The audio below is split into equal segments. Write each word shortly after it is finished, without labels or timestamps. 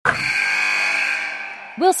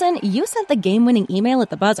Wilson, you sent the game-winning email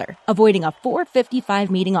at the buzzer, avoiding a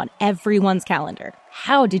 4:55 meeting on everyone's calendar.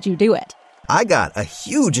 How did you do it? I got a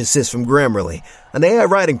huge assist from Grammarly, an AI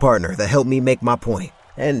writing partner that helped me make my point.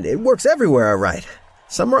 And it works everywhere I write.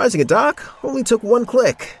 Summarizing a doc only took one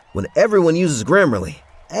click. When everyone uses Grammarly,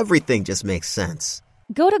 everything just makes sense.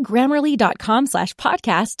 Go to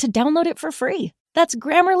Grammarly.com/podcast to download it for free. That's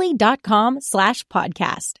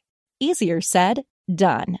Grammarly.com/podcast. Easier said,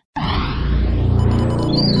 done.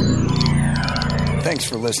 Thanks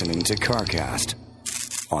for listening to CarCast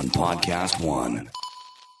on Podcast One.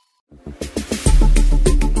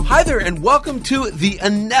 Hi there, and welcome to The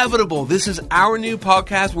Inevitable. This is our new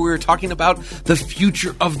podcast where we're talking about the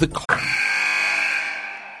future of the car.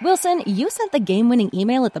 Wilson, you sent the game-winning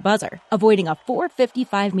email at the buzzer, avoiding a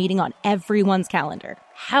 4:55 meeting on everyone's calendar.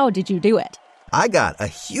 How did you do it? I got a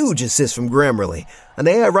huge assist from Grammarly, an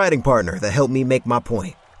AI writing partner that helped me make my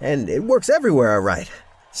point. And it works everywhere I write.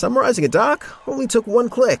 Summarizing a doc only took one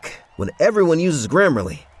click. When everyone uses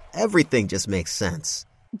Grammarly, everything just makes sense.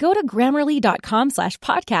 Go to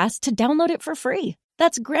Grammarly.com/podcast to download it for free.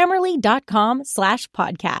 That's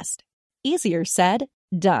Grammarly.com/podcast. Easier said,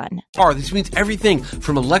 done. This means everything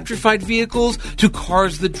from electrified vehicles to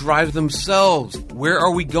cars that drive themselves. Where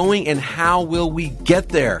are we going and how will we get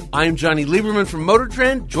there? I'm Johnny Lieberman from Motor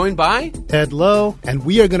Trend, joined by Ed Lowe, and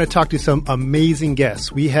we are going to talk to some amazing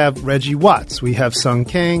guests. We have Reggie Watts, we have Sung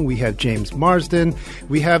Kang, we have James Marsden,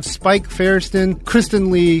 we have Spike Feresten,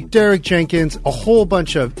 Kristen Lee, Derek Jenkins, a whole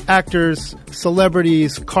bunch of actors,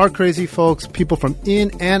 celebrities, car crazy folks, people from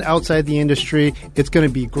in and outside the industry. It's going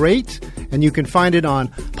to be great, and you can find it on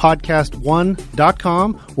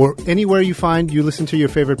podcast1.com or anywhere you listen to your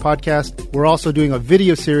favorite podcast. We're also doing a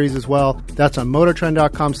video series as well. That's on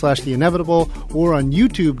motortrend.com/The Inevitable or on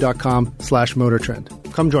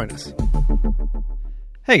youtube.com/motortrend. Come join us.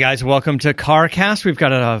 Hey guys, welcome to CarCast. We've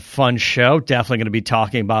got a fun show. Definitely going to be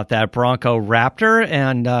talking about that Bronco Raptor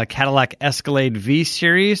and Cadillac Escalade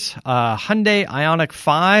V-Series, Hyundai Ioniq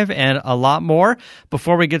 5, and a lot more.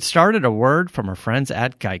 Before we get started, a word from our friends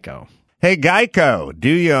at Geico. Hey, Geico, do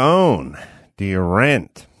you own? Do you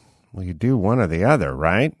rent? Well, you do one or the other,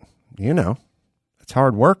 right? You know, it's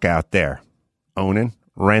hard work out there. Owning,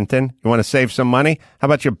 renting. You want to save some money? How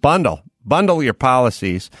about you bundle? Bundle your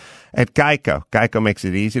policies at Geico. Geico makes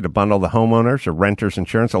it easy to bundle the homeowners or renters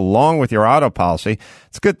insurance along with your auto policy.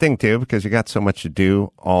 It's a good thing, too, because you got so much to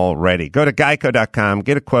do already. Go to geico.com,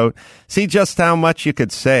 get a quote, see just how much you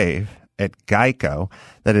could save at Geico.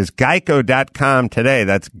 That is geico.com today.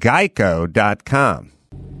 That's geico.com.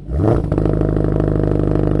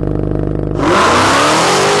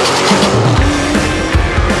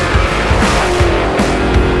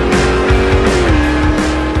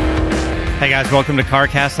 Hey guys, welcome to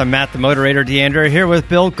CarCast. I'm Matt, the moderator, DeAndre, here with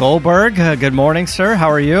Bill Goldberg. Good morning, sir.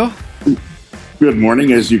 How are you? Good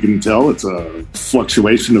morning. As you can tell, it's a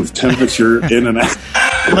fluctuation of temperature in and out.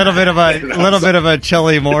 A little bit of a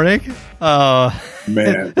chilly morning.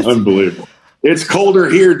 Man, unbelievable. It's colder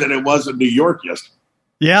here than it was in New York yesterday.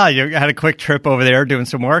 Yeah, you had a quick trip over there doing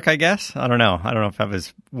some work, I guess. I don't know if that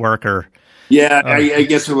was work or... Yeah, I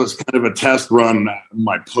guess it was kind of a test run.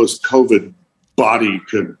 My post-COVID body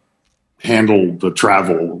could handle the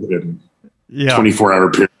travel in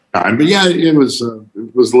 24-hour period of time. But yeah, it was a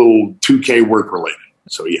little 2K work related.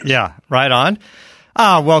 So yeah. Yeah, right on.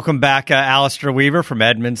 Welcome back, Alistair Weaver from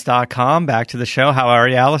Edmunds.com. Back to the show. How are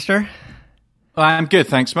you, Alistair? I'm good,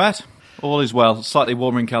 thanks, Matt. All is well. Slightly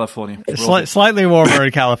warmer in California. Slightly warmer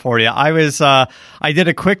in California. I did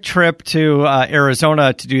a quick trip to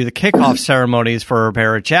Arizona to do the kickoff ceremonies for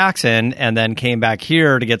Barrett Jackson, and then came back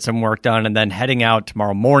here to get some work done, and then heading out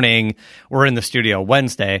tomorrow morning. We're in the studio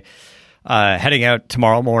Wednesday. Heading out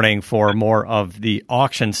tomorrow morning for more of the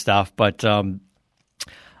auction stuff, but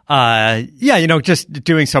just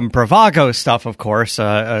doing some Bravago stuff, of course.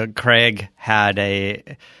 Craig had a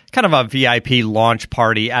kind of a VIP launch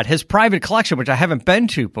party at his private collection, which I haven't been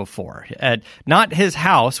to before. At not his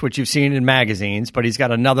house, which you've seen in magazines, but he's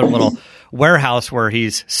got another little warehouse where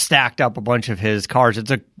he's stacked up a bunch of his cars.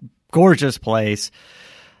 It's a gorgeous place.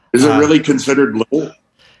 Is it really considered little?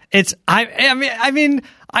 It's, I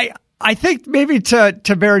think maybe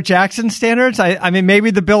to Barrett Jackson standards, I mean,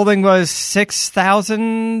 maybe the building was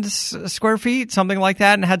 6,000 square feet, something like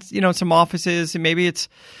that, and had, some offices, and maybe it's,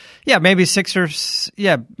 maybe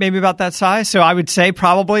maybe about that size. So I would say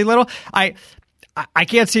probably little. I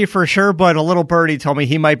can't see for sure, but a little birdie told me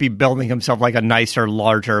he might be building himself like a nicer,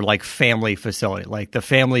 larger, like family facility. Like the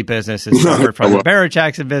family business is separate from the Barrett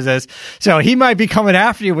Jackson business. So he might be coming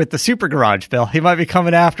after you with the super garage, Bill. He might be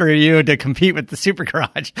coming after you to compete with the super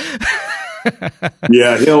garage.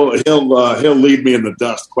 Yeah, he'll leave me in the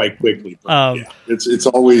dust quite quickly. But it's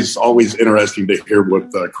always interesting to hear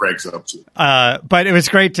what Craig's up to. But it was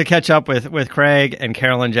great to catch up with Craig and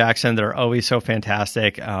Carolyn Jackson. They're always so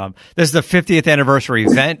fantastic. This is the 50th anniversary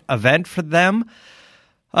event for them.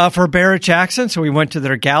 For Barrett Jackson, so we went to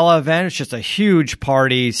their gala event. It's just a huge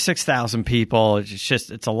party, 6,000 people.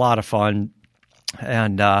 It's a lot of fun,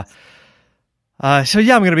 and so I'm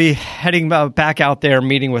going to be heading back out there,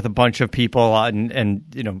 meeting with a bunch of people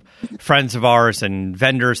and friends of ours and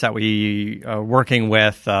vendors that we are working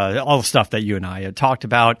with, all the stuff that you and I had talked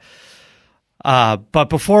about. But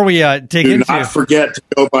before we do not forget to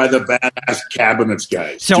go by the badass cabinets,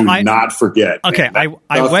 guys. So do not forget. Okay,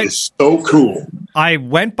 I went. Is so cool. I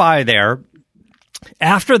went by there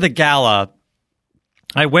after the gala.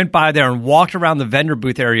 I went by there and walked around the vendor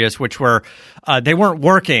booth areas, which were they weren't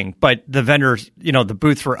working, but the vendors, the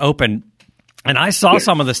booths were open. And I saw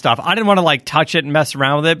some of the stuff. I didn't want to touch it and mess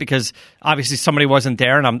around with it because obviously somebody wasn't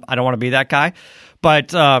there, and I don't want to be that guy.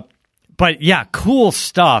 But yeah, cool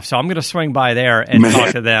stuff. So I'm going to swing by there and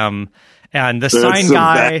talk to them. And the sign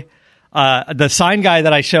guy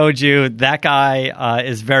that I showed you, that guy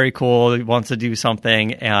is very cool. He wants to do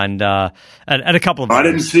something, and a couple of others. I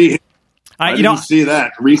didn't see. I didn't see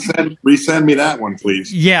that. Resend me that one,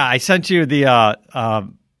 please. Yeah, I sent you the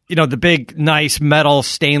the big nice metal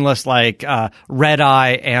stainless Red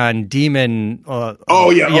Eye and Demon.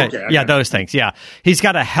 Okay, those things. Yeah, he's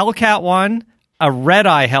got a Hellcat one, a Red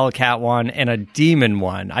Eye Hellcat one, and a Demon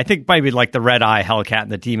one. I think maybe the Red Eye Hellcat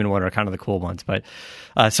and the Demon one are kind of the cool ones, but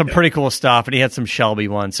some pretty cool stuff. And he had some Shelby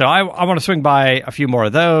ones. So I want to swing by a few more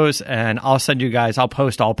of those, and I'll send you guys, I'll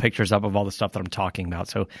post all pictures up of all the stuff that I'm talking about.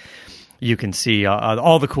 So you can see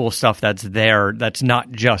all the cool stuff that's there. That's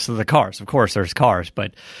not just the cars. Of course, there's cars,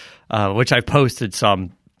 but which I posted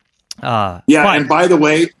some. And by the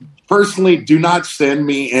way, personally, do not send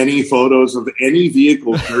me any photos of any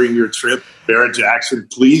vehicle during your trip, Barrett Jackson.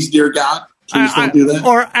 Please, dear God, please don't do that.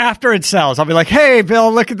 Or after it sells, I'll be like, "Hey,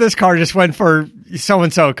 Bill, look at this car just went for so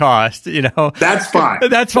and so cost." That's fine.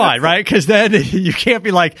 That's fine, right? Because then you can't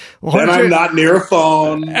be like, then I'm not near a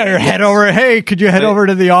phone. Or head over. Hey, could you head over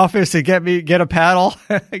to the office and get a paddle?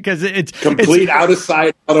 Because it's complete out of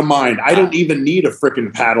sight, out of mind. I don't even need a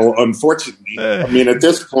freaking paddle, unfortunately. I mean, at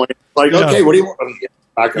this point, okay, what do you want?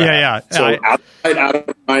 So outside, out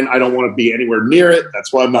of mind, I don't want to be anywhere near it.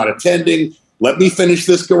 That's why I'm not attending. Let me finish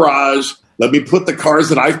this garage. Let me put the cars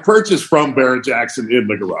that I've purchased from Barrett Jackson in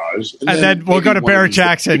the garage. And then we'll go to Barrett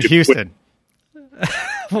Jackson, Houston.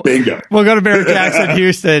 Bingo. We'll go to Barrett Jackson,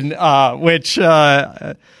 Houston, which is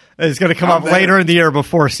going to come up later in the year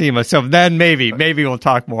before SEMA. So then maybe we'll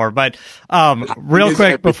talk more. But real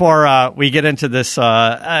quick before we get into this,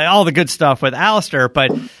 all the good stuff with Alistair, but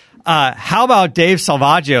how about Dave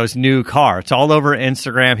Salvaggio's new car? It's all over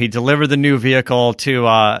Instagram. He delivered the new vehicle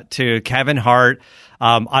to Kevin Hart.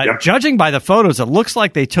 Judging by the photos, it looks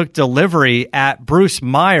like they took delivery at Bruce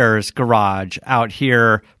Meyer's garage out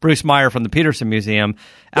here. Bruce Meyer from the Peterson Museum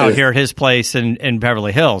out here at his place in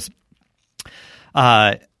Beverly Hills.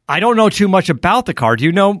 I don't know too much about the car. Do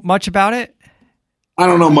you know much about it? I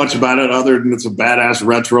don't know much about it other than it's a badass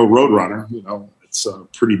retro Roadrunner. It's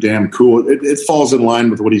pretty damn cool. It falls in line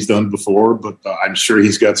with what he's done before, but I'm sure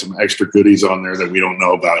he's got some extra goodies on there that we don't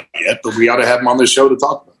know about yet, but we ought to have him on the show to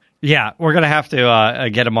talk about. Yeah, we're going to have to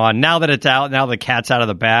get him on. Now that it's out, now the cat's out of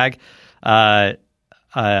the bag, I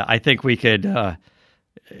think we could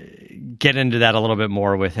get into that a little bit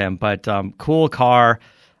more with him. But cool car.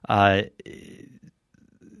 Want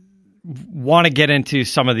to get into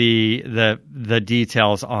some of the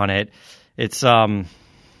details on it. It's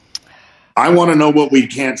I want to know what we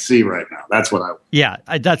can't see right now. That's what I want. Yeah,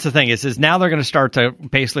 that's the thing. Is now they're going to start to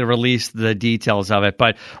basically release the details of it.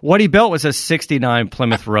 But what he built was a 69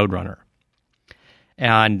 Plymouth Roadrunner.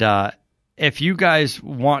 And if you guys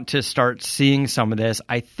want to start seeing some of this,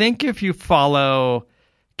 I think if you follow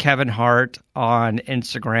Kevin Hart on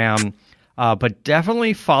Instagram, but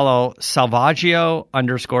definitely follow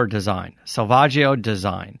Salvaggio_design. Salvaggio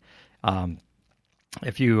Design.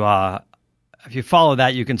 If you follow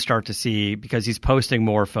that, you can start to see, because he's posting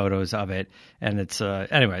more photos of it, and it's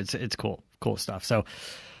it's cool stuff. So,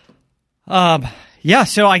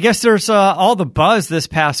 so I guess there's all the buzz this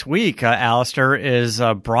past week. Alistair is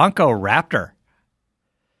Bronco Raptor.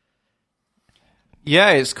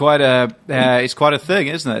 Yeah, it's quite a thing,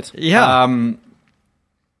 isn't it? Yeah.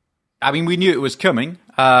 I mean, we knew it was coming,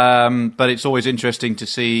 but it's always interesting to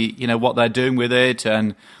see what they're doing with it.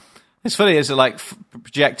 And it's funny, is it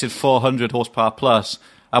projected 400 horsepower plus,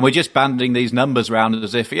 and we're just banding these numbers around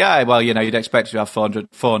as if, you'd expect to have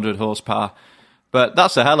 400 horsepower. But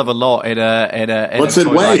that's a hell of a lot in a What's a it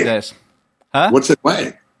toy weigh? like this. Huh? What's it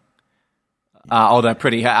weigh? They're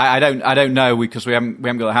pretty. I don't know because we haven't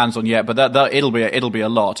got our hands on yet. But it'll be a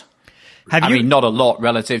lot. I mean, not a lot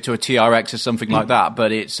relative to a TRX or something like that,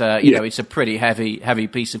 but it's it's a pretty heavy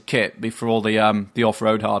piece of kit for all the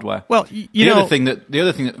off-road hardware. Well, the other thing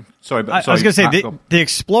that sorry, I was going to say the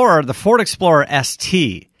Explorer, the Ford Explorer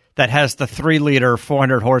ST that has the 3-liter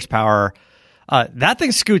 400 horsepower, that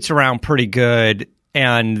thing scoots around pretty good,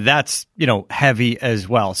 and that's heavy as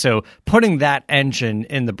well. So putting that engine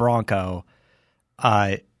in the Bronco,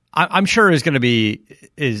 I'm sure is going to be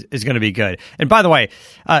good. And by the way,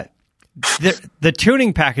 the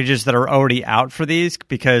tuning packages that are already out for these,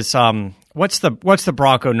 because what's the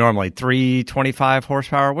Bronco normally? 325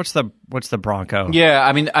 horsepower? What's the Bronco? Yeah,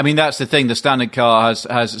 I mean that's the thing. The standard car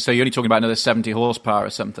has so you're only talking about another 70 horsepower or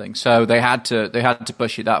something. So they had to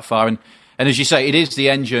push it that far, and as you say, it is the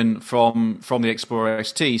engine from the Explorer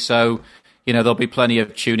ST. So there'll be plenty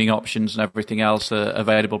of tuning options and everything else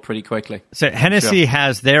available pretty quickly. So Hennessy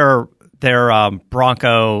has their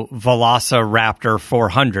Bronco Velosa Raptor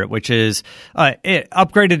 400, which is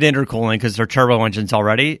upgraded intercooling because they're turbo engines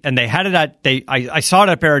already. And they had it I saw it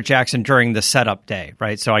at Barrett Jackson during the setup day,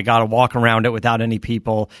 right? So I got to walk around it without any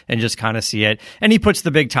people and just kind of see it. And he puts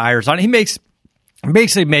the big tires on. He makes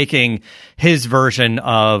basically making his version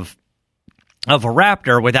of a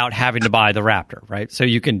Raptor without having to buy the Raptor, right? So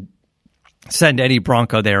you can send any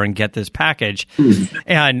Bronco there and get this package.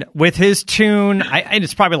 And with his tune, and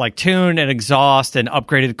it's probably like tune and exhaust and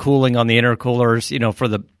upgraded cooling on the intercoolers, for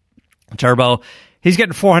the turbo, he's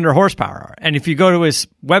getting 400 horsepower. And if you go to his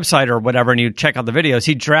website or whatever and you check out the videos,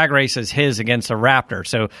 he drag races his against a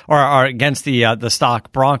Raptor, or against the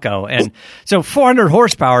stock Bronco. And so 400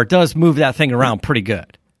 horsepower does move that thing around pretty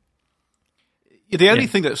good. The only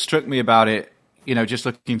thing that struck me about it, just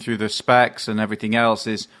looking through the specs and everything else,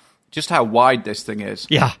 is just how wide this thing is.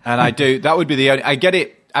 Yeah. And that would be the only, I get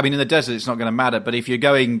it. I mean, in the desert, it's not going to matter, but if you're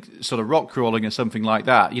going sort of rock crawling or something like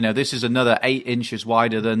that, this is another 8 inches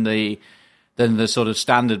wider than the sort of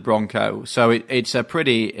standard Bronco. So it's a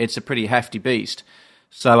pretty hefty beast.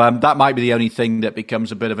 So that might be the only thing that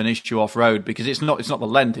becomes a bit of an issue off road, because it's not the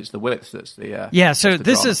length, it's the width that's the yeah. So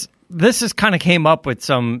this is kind of came up with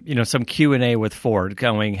some Q&A with Ford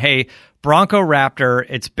going, hey, Bronco Raptor,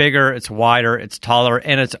 it's bigger, it's wider, it's taller,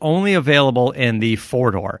 and it's only available in the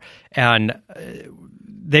 4-door. And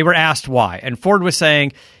they were asked why, and Ford was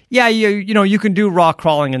saying, yeah, you can do rock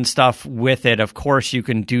crawling and stuff with it. Of course, you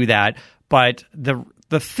can do that, but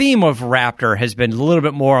the theme of Raptor has been a little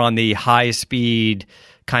bit more on the high speed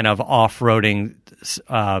kind of off-roading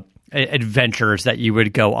adventures that you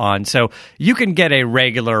would go on. So you can get a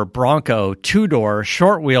regular Bronco 2-door,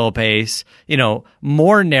 short wheelbase,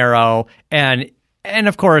 more narrow, and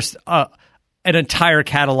of course an entire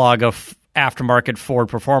catalog of aftermarket Ford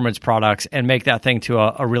performance products, and make that thing to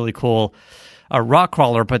a really cool rock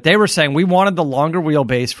crawler. But they were saying we wanted the longer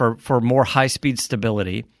wheelbase for more high speed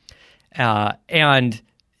stability, and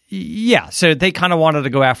yeah, so they kind of wanted to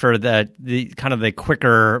go after the kind of the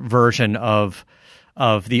quicker version of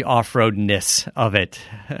the off-roadness of it.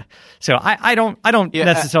 So I don't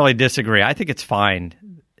necessarily disagree. I think it's fine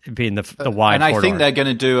being the wide. And I think they're going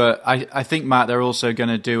to do I think, Matt, they're also going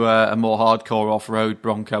to do a more hardcore off-road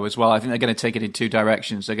Bronco as well. I think they're going to take it in two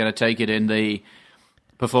directions. They're going to take it in the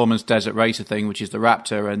performance desert racer thing, which is the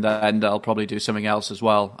Raptor, and then they'll probably do something else as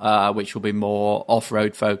well, which will be more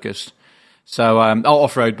off-road focused. So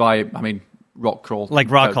off-road rock crawl.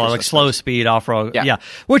 Like rock crawl, like slow speed off-road. Yeah,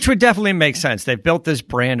 which would definitely make sense. They've built this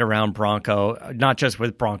brand around Bronco, not just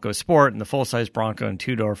with Bronco Sport and the full-size Bronco and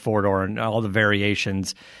 2-door, 4-door, and all the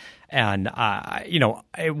variations. And,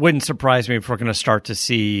 it wouldn't surprise me if we're going to start to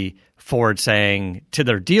see Ford saying to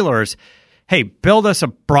their dealers, hey, build us a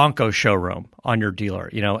Bronco showroom on your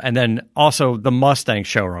dealer, and then also the Mustang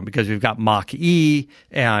showroom, because we've got Mach-E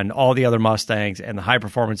and all the other Mustangs and the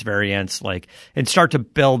high-performance variants, and start to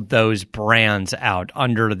build those brands out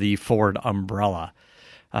under the Ford umbrella.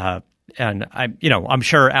 And I'm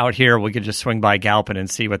sure out here we could just swing by Galpin and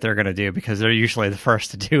see what they're going to do, because they're usually the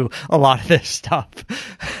first to do a lot of this stuff.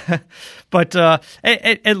 But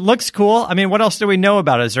it looks cool. I mean, what else do we know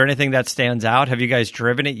about it? Is there anything that stands out? Have you guys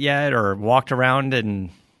driven it yet or walked around?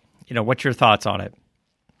 And what's your thoughts on it?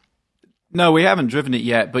 No, we haven't driven it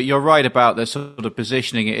yet, but you're right about the sort of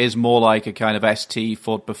positioning. It is more like a kind of ST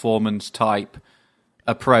Ford Performance type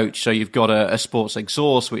approach. So you've got a sports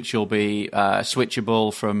exhaust, which will be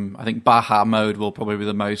switchable from, I think Baja mode will probably be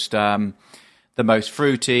the most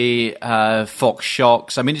fruity. Fox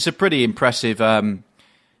shocks. I mean, it's a pretty impressive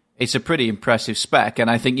it's a pretty impressive spec. And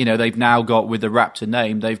I think, they've now got, with the Raptor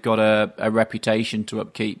name, they've got a reputation to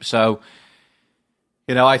upkeep. So,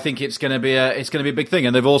 I think it's going to be a big thing.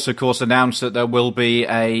 And they've also, of course, announced that there will be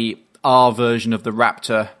a R version of the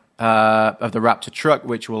Raptor truck,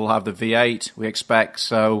 which will have the V8, we expect.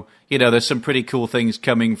 So, there's some pretty cool things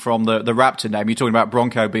coming from the Raptor name. You're talking about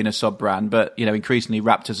Bronco being a sub-brand, but, increasingly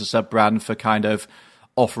Raptor's a sub-brand for kind of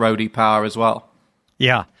off-roady power as well.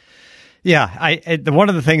 Yeah. Yeah. One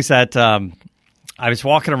of the things that I was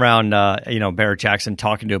walking around, Barrett-Jackson,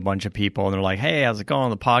 talking to a bunch of people, and they're like, hey, how's it going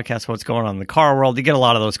on the podcast? What's going on in the car world? You get a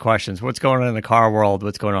lot of those questions. What's going on in the car world?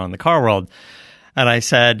 What's going on in the car world? And I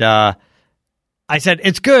said,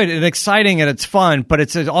 it's good and exciting and it's fun, but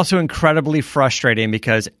it's also incredibly frustrating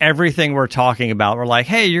because everything we're talking about, we're like,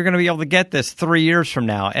 hey, you're going to be able to get this 3 years from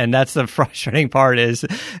now. And that's the frustrating part is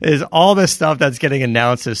all this stuff that's getting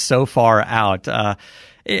announced is so far out. I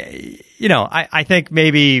think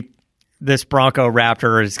maybe this Bronco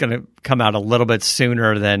Raptor is going to come out a little bit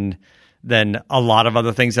sooner than a lot of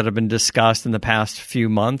other things that have been discussed in the past few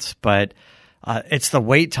months. But it's the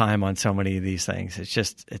wait time on so many of these things. It's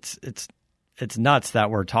just it's nuts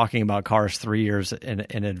that we're talking about cars 3 years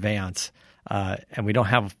in advance, and we don't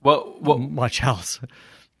have much else.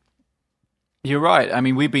 You're right. I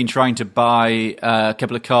mean, we've been trying to buy a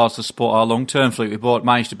couple of cars to support our long-term fleet.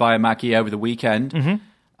 Managed to buy a Mackie over the weekend,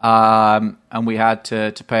 and we had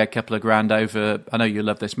to pay a couple of grand over. I know you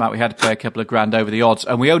love this, Matt. We had to pay a couple of grand over the odds,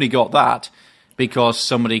 and we only got that because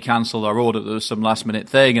somebody cancelled our order. There was some last-minute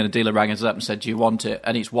thing, and a dealer rang us up and said, "Do you want it?"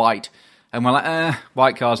 And it's white. And we're like,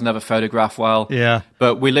 white cars never photograph well. Yeah.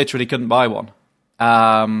 But we literally couldn't buy one.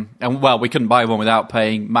 We couldn't buy one without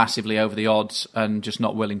paying massively over the odds and just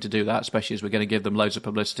not willing to do that, especially as we're going to give them loads of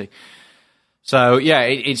publicity. So, yeah,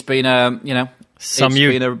 it's been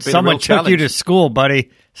someone took you to school, buddy.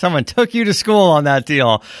 Someone took you to school on that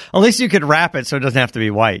deal. At least you could wrap it so it doesn't have to be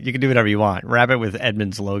white. You can do whatever you want. Wrap it with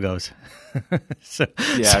Edmunds logos. So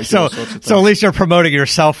at least you're promoting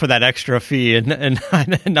yourself for that extra fee and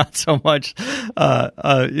not so much,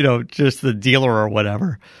 just the dealer or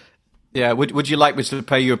whatever. Yeah. Would you like me to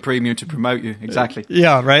pay you a premium to promote you? Exactly.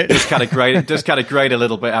 Yeah. Right. Just kind of grade a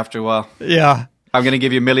little bit after a while. Yeah. I'm going to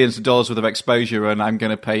give you millions of dollars worth of exposure, and I'm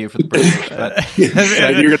going to pay you for the premium. You're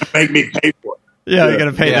going to make me pay for it. Yeah, you're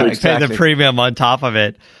going to pay the premium on top of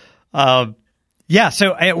it. So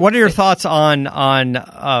what are your thoughts on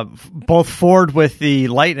both Ford with the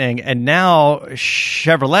Lightning and now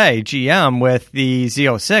Chevrolet, GM, with the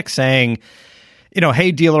Z06 saying,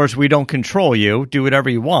 hey, dealers, we don't control you. Do whatever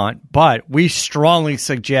you want, but we strongly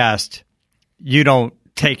suggest you don't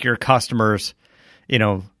take your customers,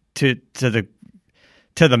 to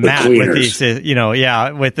the mat with these,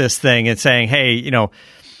 with this thing and saying, hey,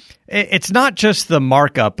 it's not just the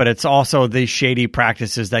markup, but it's also the shady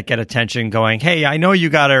practices that get attention going, hey, I know you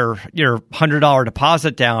got your $100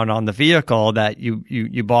 deposit down on the vehicle that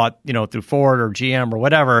you bought, through Ford or GM or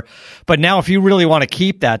whatever. But now if you really want to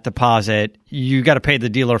keep that deposit, you got to pay the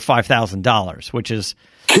dealer $5,000, which is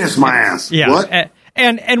kiss my ass. Yeah. What?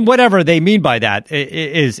 And whatever they mean by that,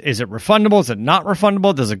 is it refundable? Is it not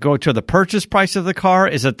refundable? Does it go to the purchase price of the car?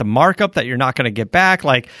 Is it the markup that you're not going to get back?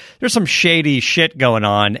 Like, there's some shady shit going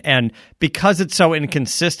on. And because it's so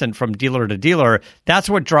inconsistent from dealer to dealer, that's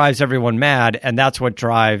what drives everyone mad. And that's what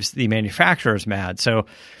drives the manufacturers mad. So,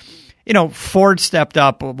 Ford stepped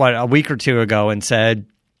up a week or two ago and said,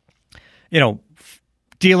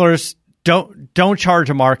 dealers don't charge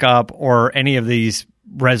a markup or any of these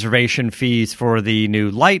reservation fees for the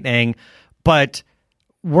new Lightning, but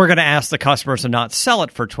we're going to ask the customers to not sell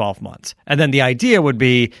it for 12 months. And then the idea would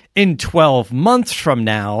be in 12 months from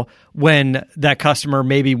now, when that customer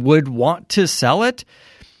maybe would want to sell it,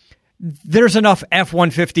 there's enough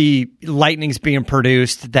F-150 Lightnings being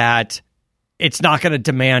produced that it's not going to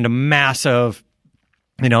demand a massive,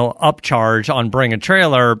 upcharge on bring a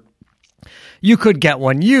trailer. You could get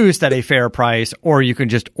one used at a fair price, or you can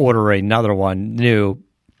just order another one new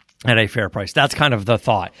at a fair price. That's kind of the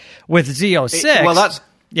thought. With Z06...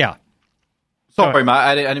 Yeah. Sorry, Matt,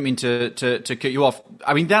 I didn't mean to cut you off.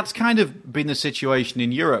 I mean, that's kind of been the situation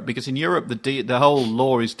in Europe, because in Europe, the whole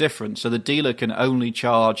law is different. So the dealer can only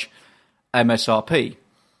charge MSRP.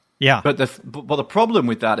 Yeah. But the problem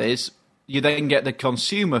with that is you then get the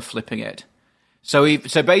consumer flipping it. So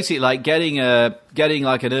basically, like getting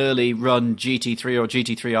like an early run GT3 or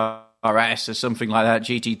GT3 RS or something like that,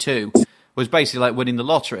 GT2, was basically like winning the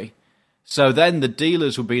lottery. So then the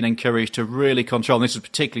dealers were being encouraged to really control, and this is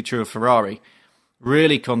particularly true of Ferrari,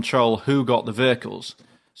 really control who got the vehicles.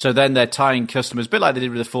 So then they're tying customers, a bit like they did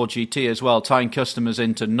with the Ford GT as well, tying customers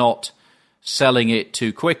into not selling it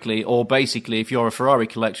too quickly, or basically, if you're a Ferrari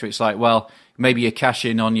collector, it's like, well, maybe you cash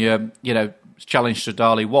in on your, challenge to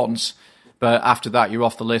Dali once, but after that, you're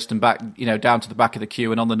off the list and back, down to the back of the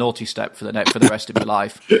queue and on the naughty step for the rest of your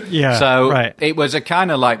life. Yeah. So right. It was a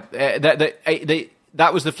kind of like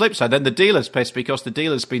that was the flip side. Then the dealer's pissed because the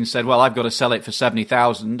dealer's been said, well, I've got to sell it for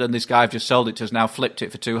 70,000, and this guy I've just sold it to has now flipped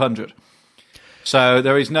it for 200. So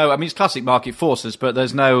there is no, it's classic market forces, but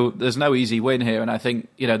there's no easy win here. And I think,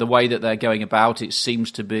 the way that they're going about it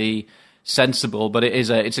seems to be sensible, but it's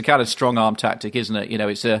a kind of strong arm tactic, isn't it?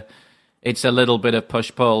 It's a little bit of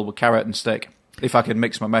push-pull with carrot and stick, if I can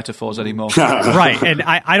mix my metaphors anymore. Right. And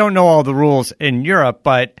I don't know all the rules in Europe,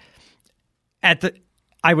 but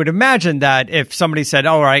I would imagine that if somebody said,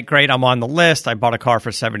 all right, great, I'm on the list, I bought a car for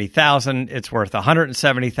 $70,000, it's worth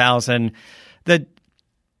 $170,000,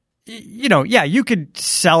 you could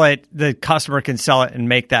sell it, the customer can sell it and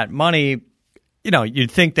make that money.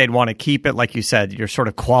 You'd think they'd want to keep it. Like you said, you're sort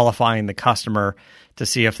of qualifying the customer to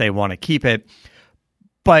see if they want to keep it.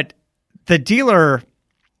 But the dealer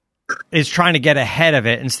is trying to get ahead of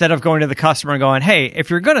it instead of going to the customer and going, hey,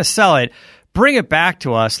 if you're going to sell it, bring it back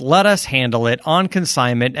to us, let us handle it on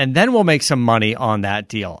consignment, and then we'll make some money on that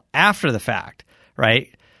deal after the fact,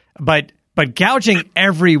 right? But gouging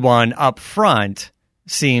everyone up front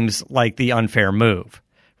seems like the unfair move,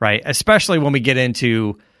 right? Especially when we get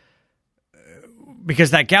into,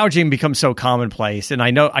 because that gouging becomes so commonplace. And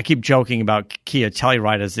I know I keep joking about Kia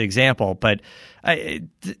Telluride as the example, but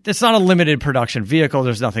it's not a limited production vehicle.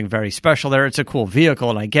 There's nothing very special there. It's a cool vehicle,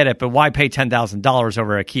 and I get it, but why pay $10,000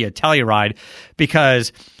 over a Kia Telluride?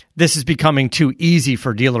 Because this is becoming too easy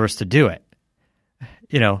for dealers to do it.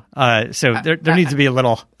 So there needs to be a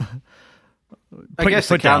little... I guess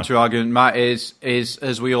the counter argument, Matt, is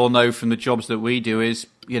as we all know from the jobs that we do, is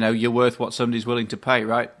you're worth what somebody's willing to pay,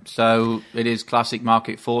 right? So it is classic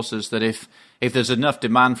market forces that if there's enough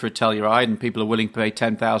demand for a Telluride and people are willing to pay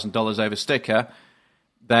 $10,000 over sticker,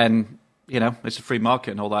 then it's a free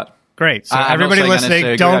market and all that. Great. So everybody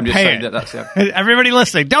listening, don't pay it. Everybody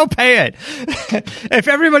listening, don't pay it. If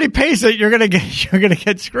everybody pays it, you're gonna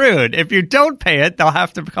get screwed. If you don't pay it, they'll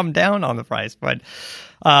have to come down on the price. But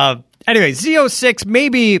anyway, Z06,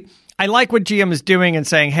 maybe I like what GM is doing and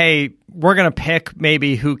saying, hey, we're going to pick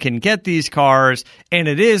maybe who can get these cars, and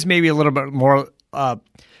it is maybe a little bit more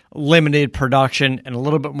limited production and a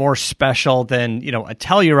little bit more special than, a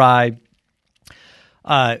Telluride.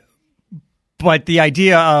 But the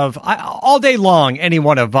idea of all day long, any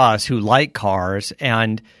one of us who like cars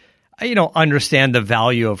and, understand the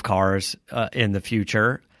value of cars in the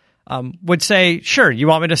future would say, sure, you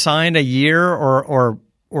want me to sign a year or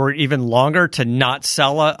even longer to not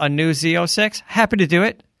sell a new Z06? Happy to do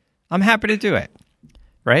it. I'm happy to do it,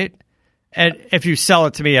 right? And if you sell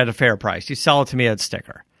it to me at a fair price, you sell it to me at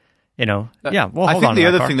sticker, we'll hold on. I think the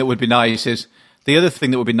other thing that would be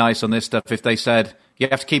nice on this stuff, if they said you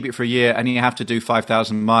have to keep it for a year and you have to do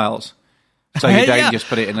 5,000 miles. So you don't just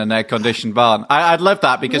put it in an air-conditioned barn. I'd love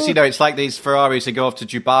that because, it's like these Ferraris that go off to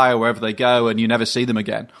Dubai or wherever they go and you never see them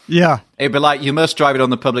again. Yeah. It'd be like, you must drive it on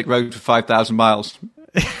the public road for 5,000 miles.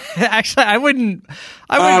 Actually, I wouldn't.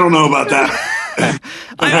 I don't know about that.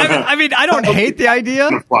 I don't hate the idea.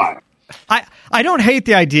 I don't hate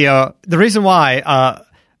the idea. The reason why,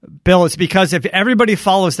 Bill, is because if everybody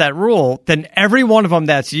follows that rule, then every one of them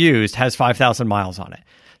that's used has 5,000 miles on it.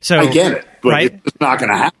 So I get it, but right? It's not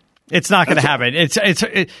going to happen. It's not going to happen.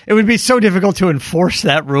 It would be so difficult to enforce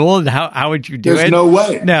that rule. And how would you do it? There's no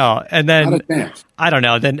way. No, and then I don't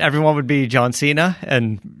know. Then everyone would be John Cena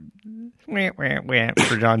and.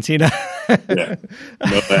 For John Cena. Yeah.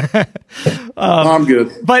 I'm good.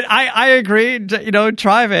 But I agree,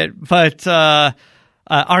 drive it. But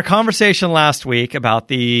our conversation last week about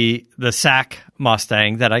the SAC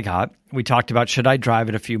Mustang that I got, we talked about, should I drive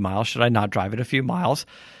it a few miles? Should I not drive it a few miles?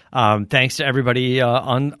 Thanks to everybody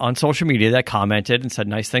on social media that commented and said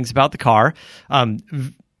nice things about the car.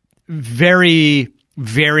 Very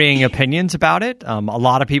varying opinions about it. A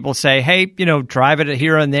lot of people say, hey, drive it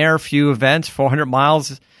here and there, few events, 400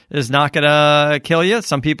 miles is not going to kill you.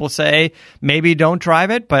 Some people say maybe don't drive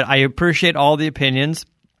it, but I appreciate all the opinions.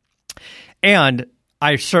 And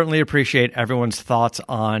I certainly appreciate everyone's thoughts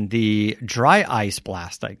on the dry ice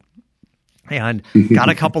blasting. And got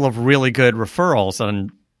a couple of really good referrals,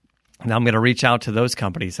 and now I'm going to reach out to those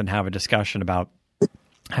companies and have a discussion about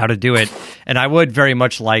how to do it. And I would very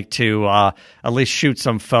much like to at least shoot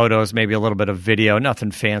some photos, maybe a little bit of video,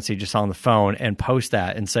 nothing fancy, just on the phone, and post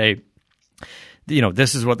that and say,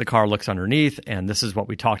 this is what the car looks underneath, and this is what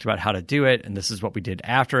we talked about how to do it, and this is what we did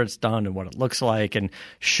after it's done and what it looks like, and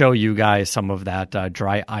show you guys some of that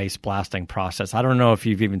dry ice blasting process. I don't know if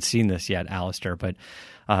you've even seen this yet, Alistair, but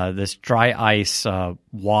this dry ice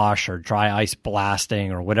wash or dry ice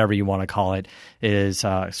blasting or whatever you want to call it is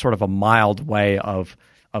sort of a mild way of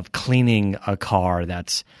cleaning a car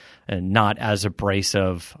that's not as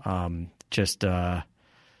abrasive.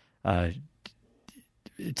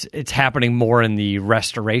 It's happening more in the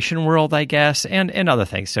restoration world, I guess, and other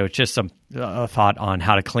things. So it's just a thought on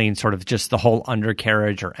how to clean sort of just the whole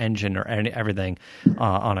undercarriage or engine or everything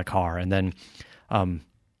on a car. And then,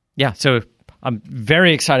 so I'm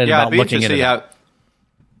very excited about looking at it.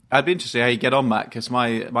 I'd be interested to see how you get on, Matt, because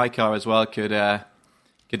my car as well could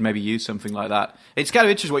maybe use something like that. It's kind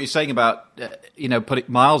of interesting what you're saying about putting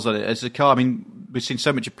miles on it as a car. I mean, we've seen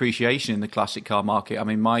so much appreciation in the classic car market. I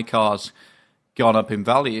mean, my car's gone up in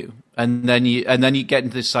value, and then you get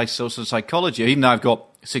into this sort of psychology. Even though I've got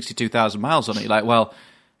 62,000 miles on it, you're like, well,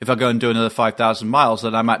 if I go and do another 5,000 miles,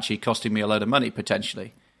 then I'm actually costing me a load of money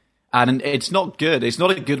potentially. And it's not good. It's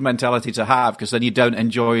not a good mentality to have, because then you don't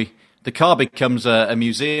enjoy. The car becomes a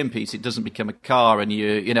museum piece. It doesn't become a car, and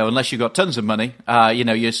unless you've got tons of money,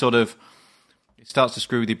 you're sort of, it starts to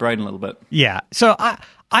screw with your brain a little bit. Yeah. So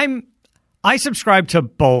I subscribe to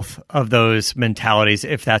both of those mentalities,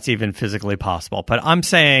 if that's even physically possible. But I'm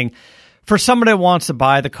saying, for somebody that wants to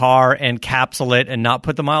buy the car and capsule it and not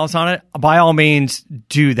put the miles on it, by all means,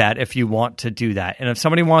 do that if you want to do that. And if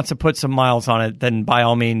somebody wants to put some miles on it, then by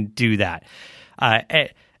all means, do that.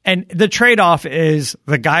 And the trade-off is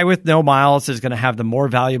the guy with no miles is going to have the more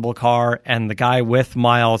valuable car, and the guy with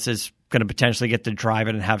miles is going to potentially get to drive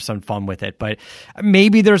it and have some fun with it. But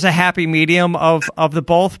maybe there's a happy medium of the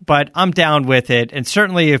both, but I'm down with it. And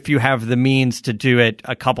certainly if you have the means to do it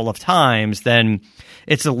a couple of times, then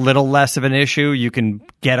it's a little less of an issue. You can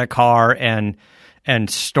get a car and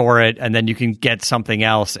store it, and then you can get something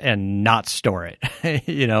else and not store it,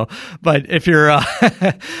 But if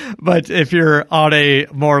you're on a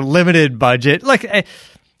more limited budget, like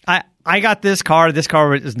I got this car. This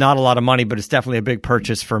car is not a lot of money, but it's definitely a big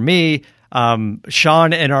purchase for me.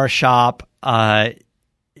 Sean in our shop, he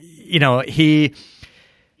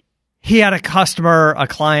had a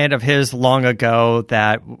client of his long ago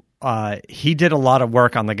that he did a lot of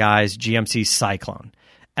work on the guy's GMC Cyclone.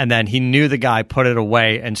 And then he knew the guy put it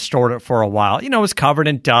away and stored it for a while. It was covered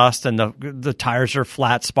in dust, and the tires are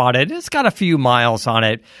flat spotted. It's got a few miles on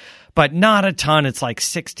it, but not a ton. It's like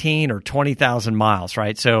 16 or 20,000 miles,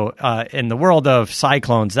 right? So in the world of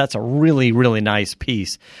Cyclones, that's a really, really nice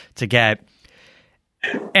piece to get.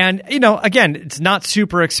 And, again, it's not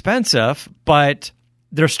super expensive, but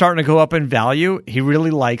they're starting to go up in value. He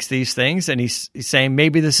really likes these things, and he's saying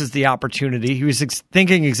maybe this is the opportunity. He was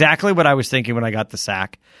thinking exactly what I was thinking when I got the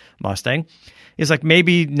SAC Mustang. He's like,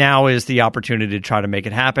 maybe now is the opportunity to try to make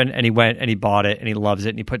it happen. And he went and he bought it, and he loves it,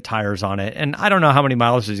 and he put tires on it. And I don't know how many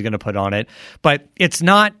miles he's going to put on it, but it's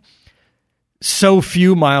not so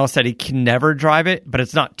few miles that he can never drive it, but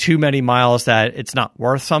it's not too many miles that it's not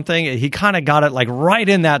worth something. He kind of got it like right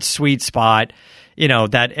in that sweet spot,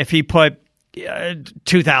 that if he put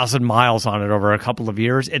 2,000 miles on it over a couple of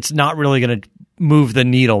years, it's not really going to move the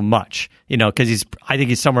needle much, because I think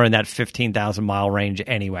he's somewhere in that 15,000 mile range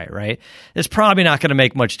anyway, right? It's probably not going to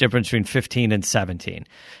make much difference between 15 and 17.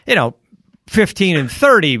 15 and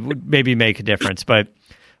 30 would maybe make a difference, but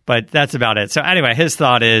that's about it. So anyway, his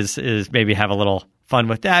thought is maybe have a little fun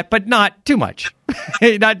with that, but not too much.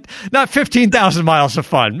 not 15,000 miles of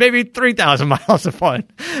fun, maybe 3,000 miles of fun.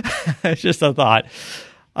 It's just a thought.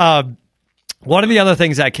 One of the other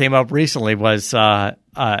things that came up recently was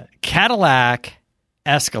Cadillac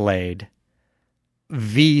Escalade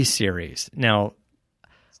V-Series. Now,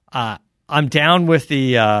 I'm down with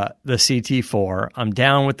the CT4. I'm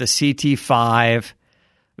down with the CT5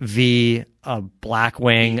 V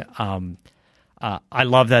Blackwing. I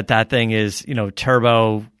love that thing is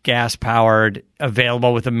turbo, gas powered,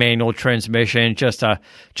 available with a manual transmission. Just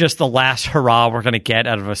the last hurrah we're going to get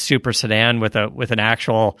out of a super sedan with an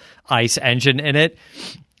actual ICE engine in it.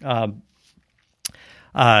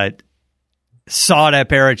 Saw it at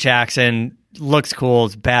Barrett-Jackson. Looks cool.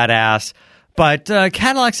 It's badass. But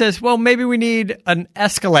Cadillac says, well, maybe we need an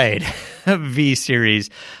Escalade V-Series.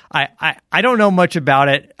 I don't know much about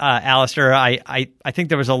it, Alistair. I think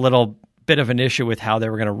there was a little bit of an issue with how they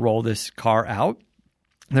were going to roll this car out.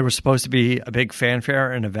 There was supposed to be a big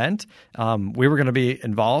fanfare and event. We were going to be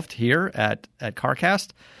involved here at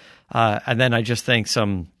CarCast. And then I just think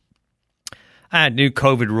some new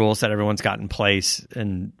COVID rules that everyone's got in place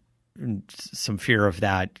and some fear of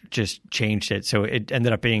that just changed it. So it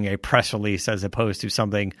ended up being a press release as opposed to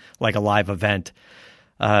something like a live event.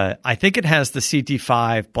 I think it has the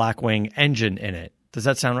CT5 Blackwing engine in it. Does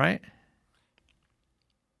that sound right?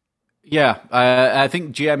 Yeah, I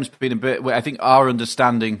think GM's been a bit. I think our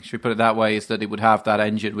understanding, should we put it that way, is that it would have that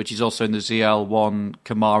engine, which is also in the ZL1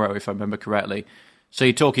 Camaro, if I remember correctly. So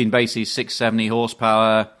you're talking basically 670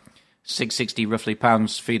 horsepower, 660 roughly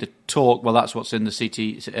pounds-feet of torque. Well, that's what's in the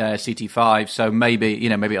CT5. So maybe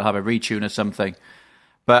it'll have a retune or something.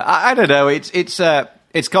 But I don't know. It's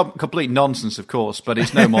complete nonsense, of course, but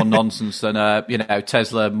it's no more nonsense than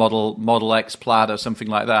Tesla Model X Plaid or something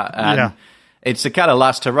like that. And yeah. It's a kind of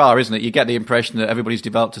last hurrah, isn't it? You get the impression that everybody's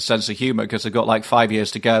developed a sense of humor because they've got like 5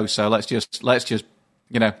 years to go. So let's just keep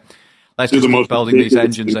building these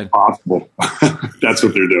engines in. Possible. That's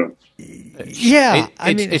what they're doing. Yeah,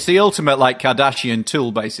 it's the ultimate like Kardashian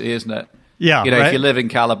tool, basically, isn't it? Yeah, right? If you live in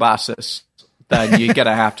Calabasas, then you're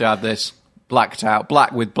gonna have to have this blacked out,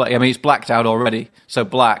 black with black. I mean, it's blacked out already, so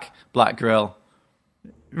black grill.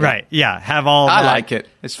 Right, yeah. Have all I that. like it.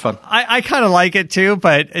 It's fun. I kind of like it too,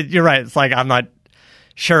 but you're right. It's like I'm not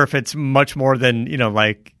sure if it's much more than,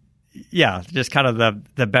 just kind of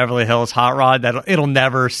the Beverly Hills hot rod that it'll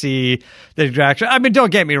never see the drag. I mean, don't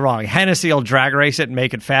get me wrong. Hennessy will drag race it and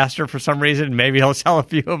make it faster for some reason. Maybe he'll sell a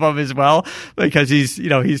few of them as well because he's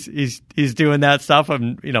doing that stuff.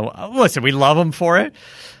 And, listen, we love him for it.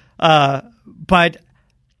 But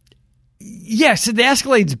yes, the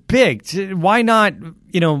Escalade's big. Why not,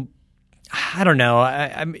 I don't know.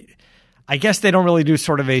 I mean, I guess they don't really do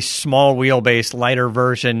sort of a small wheelbase, lighter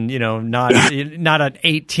version, not an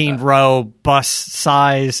 18-row bus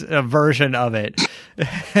size version of it.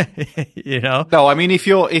 No, I mean, if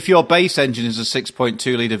your base engine is a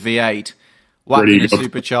 6.2 liter V8, whacking a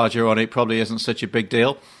supercharger on it probably isn't such a big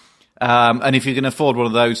deal. And if you can afford one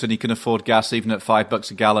of those, then you can afford gas even at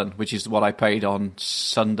 $5 a gallon, which is what I paid on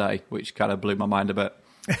Sunday, which kind of blew my mind a bit.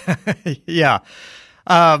 Yeah.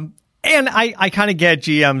 And I kind of get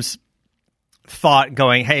GM's thought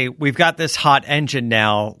going, hey, we've got this hot engine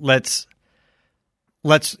now. Let's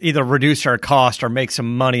either reduce our cost or make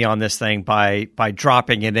some money on this thing by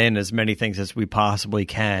dropping it in as many things as we possibly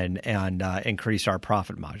can and increase our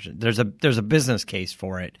profit margin. There's a business case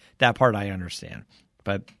for it. That part I understand,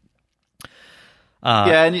 but.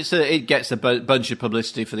 And it gets a bunch of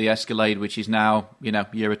publicity for the Escalade, which is now, a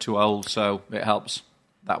year or two old, so it helps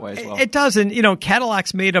that way as well. It does, and,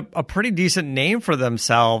 Cadillac's made a pretty decent name for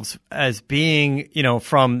themselves as being,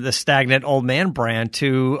 from the stagnant old man brand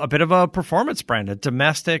to a bit of a performance brand, a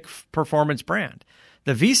domestic performance brand.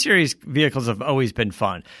 The V-Series vehicles have always been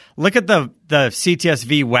fun. Look at the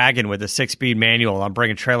CTS-V wagon with a 6-speed manual on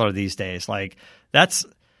Bring a Trailer these days. Like, That's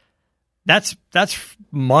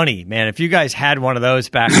money, man. If you guys had one of those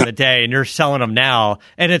back in the day and you're selling them now,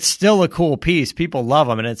 and it's still a cool piece, people love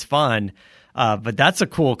them and it's fun. But that's a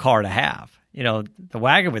cool car to have. The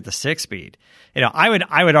wagon with the 6-speed. I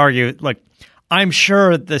would argue. Look, I'm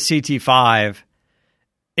sure the CT5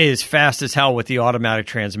 is fast as hell with the automatic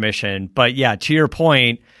transmission. But yeah, to your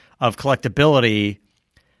point of collectability,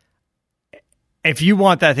 if you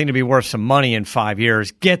want that thing to be worth some money in 5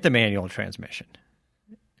 years, get the manual transmission.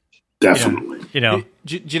 Definitely. Do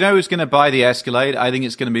you know who's going to buy the Escalade? I think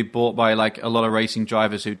it's going to be bought by like a lot of racing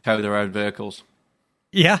drivers who tow their own vehicles.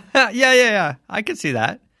 Yeah. I can see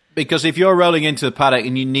that. Because if you're rolling into the paddock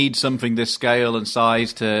and you need something this scale and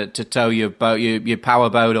size to tow your boat, your power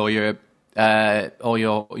boat or your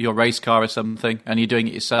race car or something, and you're doing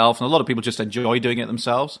it yourself, and a lot of people just enjoy doing it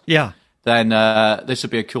themselves. Yeah. Then this would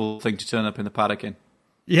be a cool thing to turn up in the paddock in.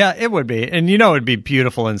 Yeah, it would be, and it'd be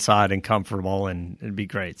beautiful inside and comfortable, and it'd be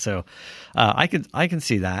great. So, I can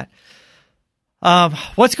see that.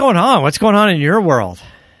 What's going on? What's going on in your world?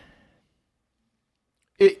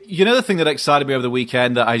 The thing that excited me over the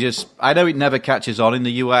weekend that I know it never catches on in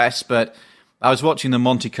the US, but I was watching the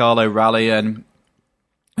Monte Carlo rally, and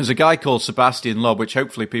there's a guy called Sebastian Loeb, which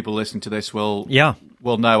hopefully people listening to this will know.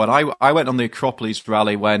 And I went on the Acropolis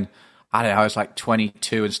rally when I was like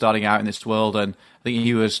 22 and starting out in this world, and I think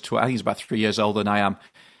he's about 3 years older than I am.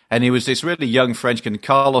 And he was this really young Frenchman.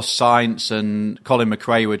 Carlos Sainz and Colin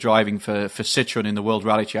McRae were driving for Citroën in the World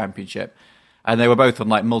Rally Championship. And they were both on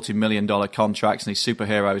like multi-million-dollar contracts and these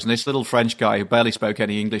superheroes. And this little French guy who barely spoke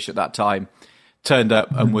any English at that time turned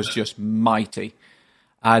up and was just mighty.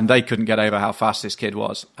 And they couldn't get over how fast this kid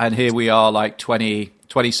was. And here we are like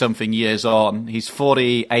 20-something years on. He's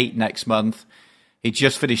 48 next month. He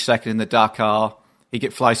just finished second in the Dakar. He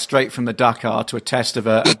could fly straight from the Dakar to a test of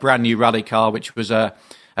a brand new rally car, which was a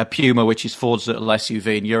Puma, which is Ford's little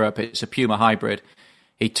SUV in Europe. It's a Puma hybrid.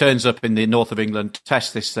 He turns up in the north of England,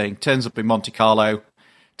 tests this thing, turns up in Monte Carlo,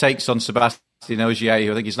 takes on Sebastian Ogier,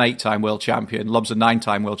 who I think is an 8-time world champion, Lob's a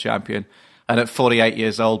 9-time world champion, and at 48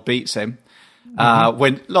 years old beats him.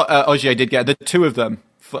 When Ogier did get the two of them,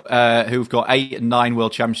 who've got 8 and 9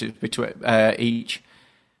 world championships between each,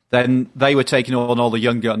 then they were taking on all the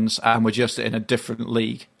young guns and were just in a different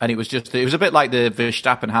league. And it was a bit like the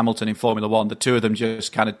Verstappen-Hamilton in Formula One. The two of them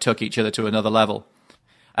just kind of took each other to another level.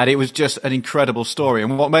 And it was just an incredible story.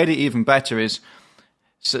 And what made it even better is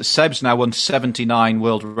Seb's now won 79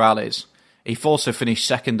 world rallies. He also finished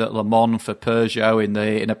second at Le Mans for Peugeot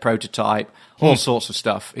in a prototype, all sorts of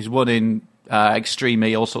stuff. He's won in Extreme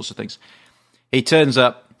E, all sorts of things. He turns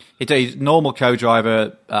up. His normal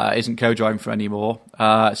co-driver isn't co-driving for anymore.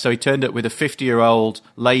 So he turned up with a 50-year-old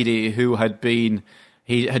lady who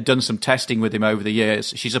he had done some testing with him over the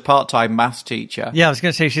years. She's a part-time maths teacher. Yeah, I was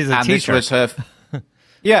going to say she's a teacher. This was her.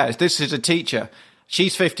 Yeah, this is a teacher.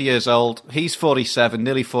 She's 50 years old. He's 47,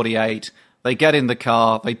 nearly 48. They get in the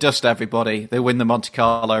car, they dust everybody, they win the Monte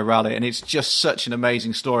Carlo rally, and it's just such an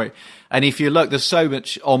amazing story. And if you look, there's so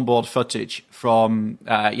much onboard footage from,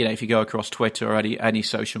 if you go across Twitter or any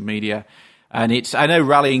social media. And I know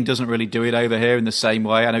rallying doesn't really do it over here in the same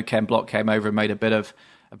way. I know Ken Block came over and made a bit of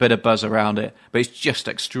buzz around it, but it's just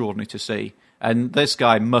extraordinary to see. And this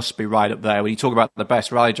guy must be right up there. When you talk about the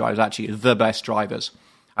best rally drivers, actually the best drivers.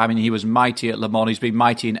 I mean, he was mighty at Le Mans. He's been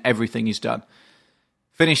mighty in everything he's done.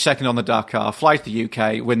 Finish second on the Dakar, fly to the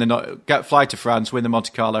UK, fly to France, win the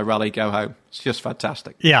Monte Carlo rally, go home. It's just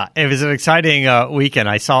fantastic. Yeah, it was an exciting weekend.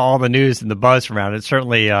 I saw all the news and the buzz around it,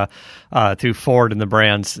 certainly through Ford and the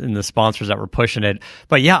brands and the sponsors that were pushing it.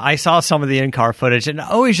 But yeah, I saw some of the in-car footage, and it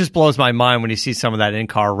always just blows my mind when you see some of that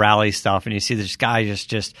in-car rally stuff, and you see this guy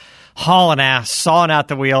just hauling ass, sawing out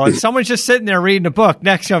the wheel, and someone's just sitting there reading a book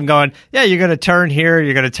next to him going, yeah, you're going to turn here,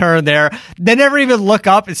 you're going to turn there. They never even look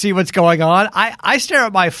up and see what's going on. I stare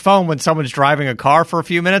at my phone when someone's driving a car for a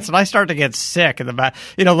few minutes, and I start to get sick in the back,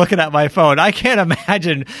 looking at my phone. I can't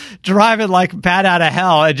imagine driving like bat out of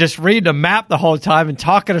hell and just reading a map the whole time and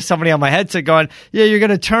talking to somebody on my headset going, yeah, you're going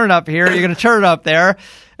to turn up here, you're going to turn up there.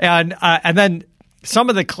 And then some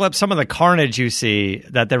of the clips, some of the carnage you see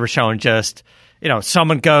that they were showing, just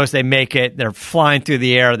someone goes, they make it, they're flying through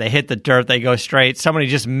the air, they hit the dirt, they go straight. Somebody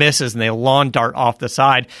just misses and they lawn dart off the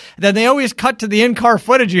side. And then they always cut to the in-car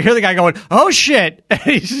footage. You hear the guy going, oh shit, and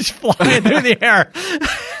he's just flying through the air.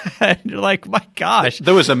 And you're like, my gosh.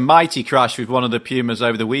 There was a mighty crash with one of the Pumas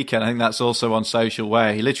over the weekend. I think that's also on social,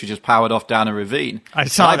 where he literally just powered off down a ravine. I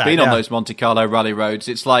saw that. I've been on those Monte Carlo rally roads.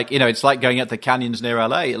 It's like, it's like going at the canyons near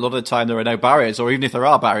LA. A lot of the time there are no barriers, or even if there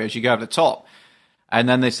are barriers, you go over the top. And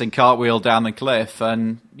then this thing cartwheel down the cliff,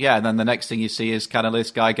 and then the next thing you see is kind of this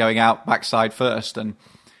guy going out backside first, and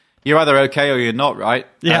you're either okay or you're not, right?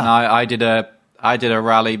 Yeah. And I did a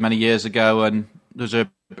rally many years ago, and there was a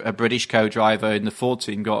British co-driver in the Ford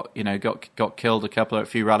team got killed a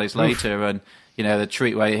few rallies later, and the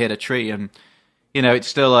tree where he hit a tree, and it's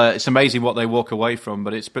still it's amazing what they walk away from,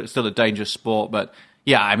 but it's still a dangerous sport. But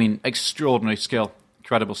yeah, I mean, extraordinary skill,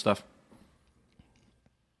 incredible stuff.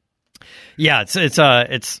 Yeah, it's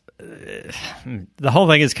the whole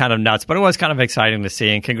thing is kind of nuts, but it was kind of exciting to see,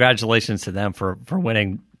 and congratulations to them for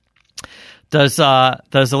winning. Does the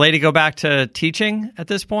lady go back to teaching at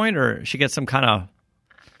this point, or she get some kind of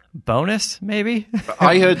bonus, maybe?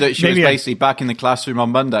 I heard that she was basically back in the classroom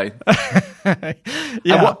on Monday.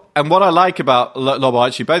 Yeah. And what I like about Lobo,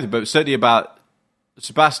 actually both, but certainly about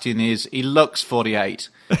Sebastian, is he looks 48.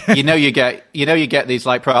 You get these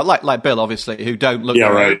like Bill, obviously, who don't look. Yeah,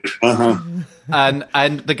 right. Uh-huh.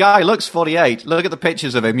 And the guy looks 48. Look at the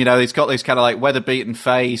pictures of him. He's got this kind of like weather-beaten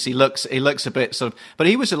face. He looks a bit sort of, but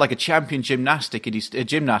he was like a champion gymnast in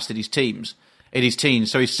his teens.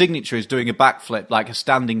 So his signature is doing a backflip, like a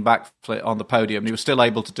standing backflip on the podium. And he was still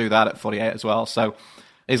able to do that at 48 as well. So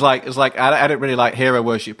it's like I don't really like hero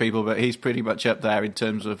worship people, but he's pretty much up there in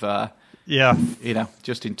terms of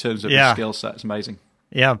just in terms of his skill set. It's amazing.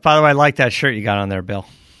 Yeah. By the way, I like that shirt you got on there, Bill.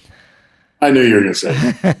 I knew you were going to say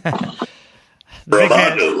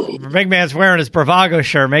Bravado. The big man's wearing his Bravago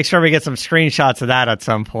shirt. Make sure we get some screenshots of that at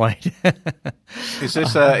some point. Is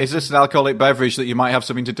this an alcoholic beverage that you might have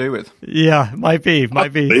something to do with? Yeah, might be. Tell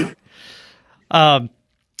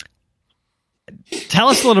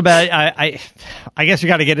us a little bit. I guess we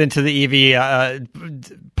got to get into the EV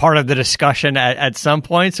part of the discussion at some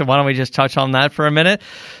point. So why don't we just touch on that for a minute?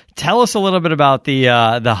 Tell us a little bit about the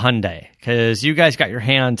Hyundai, because you guys got your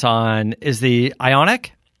hands on, is the Ioniq?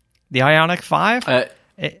 The Ioniq 5?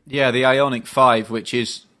 Yeah, the Ioniq 5, which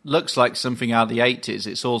looks like something out of the 80s.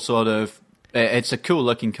 It's all sort of, it's a cool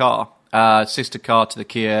looking car, sister car to the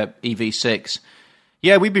Kia EV6.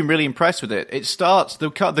 Yeah, we've been really impressed with it. It starts, the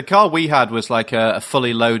car we had was like a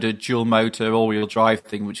fully loaded dual motor all-wheel drive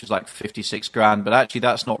thing, which was like 56 grand. But actually,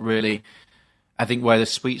 that's not really, I think, where the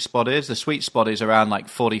sweet spot is. The sweet spot is around like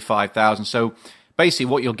 45,000. So basically,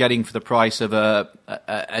 what you're getting for the price of a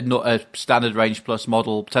standard range plus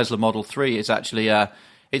model Tesla Model 3 is actually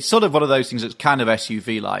it's sort of one of those things that's kind of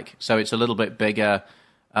SUV-like. So it's a little bit bigger,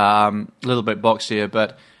 a little bit boxier,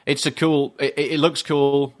 but it's a cool. It looks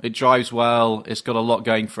cool. It drives well. It's got a lot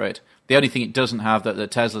going for it. The only thing it doesn't have that the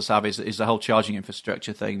Teslas have is the whole charging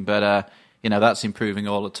infrastructure thing. But that's improving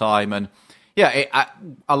all the time. And yeah,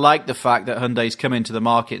 I like the fact that Hyundai's come into the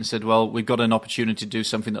market and said, well, we've got an opportunity to do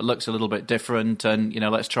something that looks a little bit different, and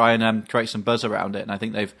let's try and create some buzz around it. And I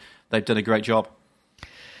think they've done a great job.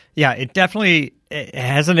 Yeah, it definitely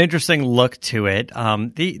has an interesting look to it.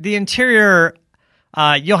 The interior.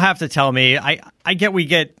 You'll have to tell me. I get we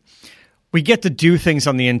get to do things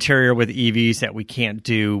on the interior with EVs that we can't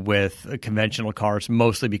do with conventional cars,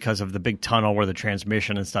 mostly because of the big tunnel where the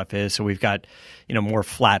transmission and stuff is. So we've got more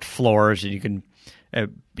flat floors, and you can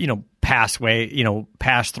pass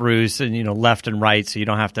throughs and left and right, so you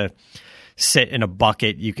don't have to sit in a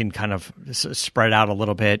bucket. You can kind of spread out a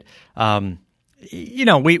little bit.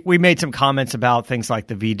 We made some comments about things like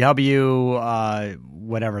the VW,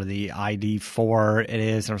 whatever the ID4 it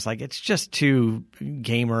is. And I was like, it's just too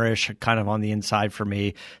gamerish kind of on the inside for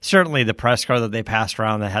me. Certainly the press car that they passed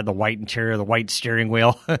around that had the white interior, the white steering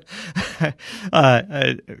wheel.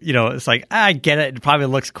 It's like, I get it. It probably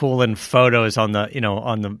looks cool in photos on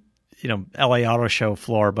the LA Auto Show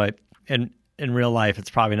floor, but in real life, it's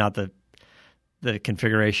probably not the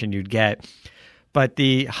configuration you'd get. But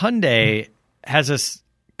the Hyundai has this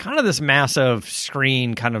massive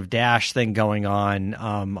screen kind of dash thing going on.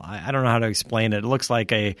 I don't know how to explain it. It looks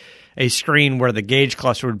like a screen where the gauge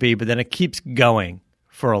cluster would be, but then it keeps going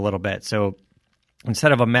for a little bit. So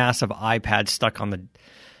instead of a massive iPad stuck on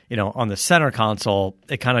the center console,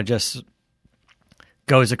 it kind of just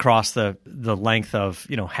goes across the length of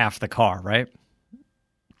half the car, right?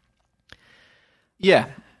 Yeah,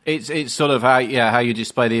 it's sort of how you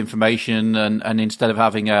display the information, and instead of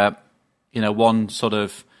having one sort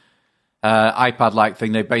of iPad-like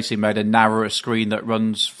thing, they basically made a narrower screen that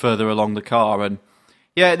runs further along the car. And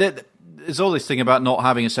yeah, there's all this thing about not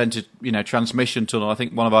having a centered, transmission tunnel. I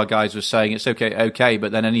think one of our guys was saying it's okay,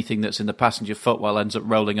 but then anything that's in the passenger footwell ends up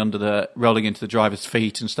rolling into the driver's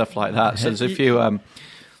feet and stuff like that. So there's a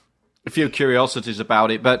few curiosities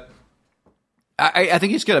about it, but I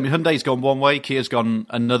think it's good. I mean, Hyundai's gone one way, Kia's gone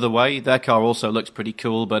another way. Their car also looks pretty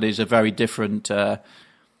cool, but is a very different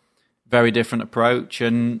approach.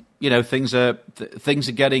 And things are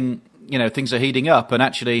getting, things are heating up. And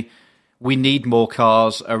actually, we need more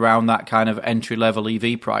cars around that kind of entry level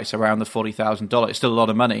EV price, around the $40,000. It's still a lot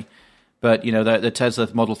of money, but the Tesla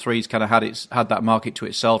Model 3's kind of had that market to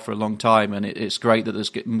itself for a long time, and it's great that there's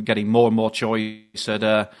getting more and more choice at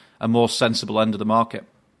a more sensible end of the market.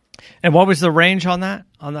 And what was the range on that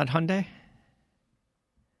Hyundai?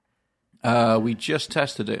 We just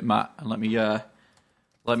tested it, Matt. And let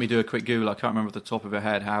me do a quick Google. I can't remember off the top of my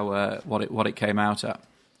head what it came out at.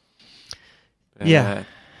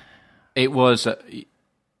 It was the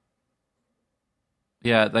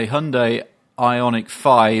Hyundai Ioniq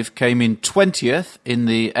 5 came in 20th in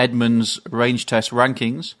the Edmunds range test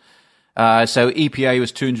rankings. So EPA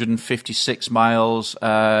was 256 miles.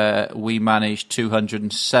 We managed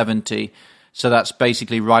 270. So that's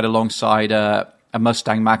basically right alongside a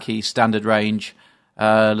Mustang Mach-E standard range,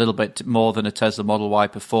 a little bit more than a Tesla Model Y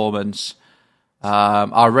Performance.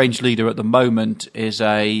 Our range leader at the moment is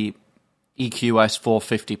a EQS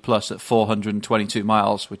 450 Plus at 422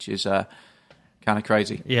 miles, which is kind of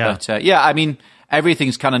crazy. Yeah. But I mean,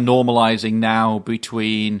 everything's kind of normalizing now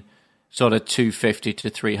between sort of 250 to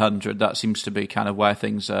 300. That seems to be kind of where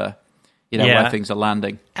things are, where things are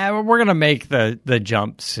landing. We're going to make the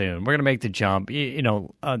jump soon. We're going to make the jump. The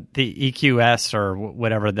EQS or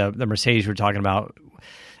whatever, the Mercedes we're talking about,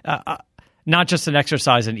 not just an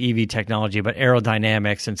exercise in EV technology, but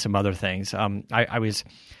aerodynamics and some other things.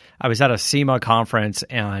 I was at a SEMA conference,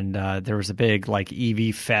 and there was a big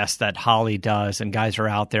EV fest that Holly does, and guys are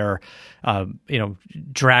out there,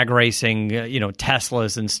 drag racing,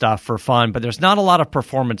 Teslas and stuff for fun. But there's not a lot of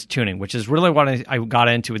performance tuning, which is really what I got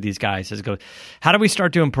into with these guys. Is how do we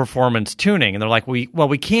start doing performance tuning? And they're like, we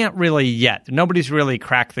can't really yet. Nobody's really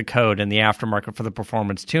cracked the code in the aftermarket for the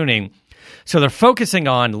performance tuning. So they're focusing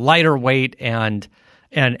on lighter weight and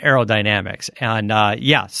aerodynamics. And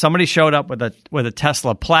somebody showed up with a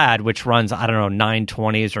Tesla Plaid, which runs,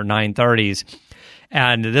 920s or 930s.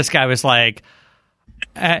 And this guy was like,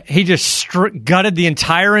 he just gutted the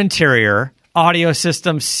entire interior, audio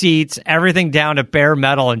system, seats, everything down to bare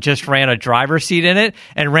metal, and just ran a driver's seat in it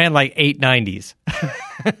and ran like 890s.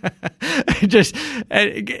 Just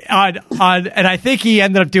and I think he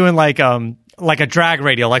ended up doing like a drag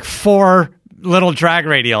radial, like 4 little drag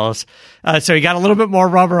radials. So he got a little bit more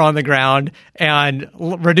rubber on the ground and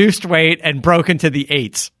reduced weight and broke into the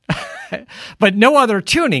 8s. But no other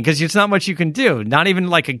tuning, because it's not much you can do. Not even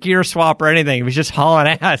like a gear swap or anything. It was just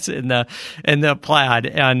hauling ass in the Plaid.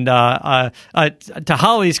 And to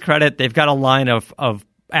Holley's credit, they've got a line of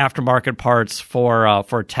aftermarket parts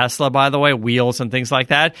for Tesla, by the way, wheels and things like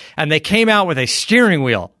that. And they came out with a steering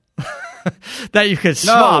wheel that you could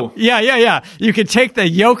swap. No. Yeah. You could take the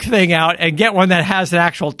yoke thing out and get one that has an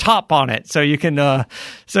actual top on it. So you can,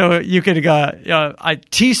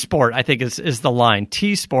 T-Sport, I think is the line.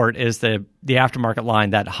 T-Sport is the aftermarket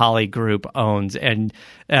line that Holley Group owns. And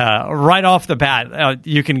right off the bat,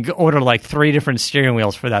 you can order like 3 different steering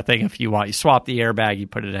wheels for that thing if you want. You swap the airbag, you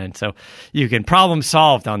put it in. So you can problem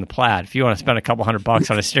solved on the Plaid if you want to spend a couple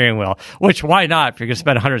 $100 on a steering wheel, which why not if you're going to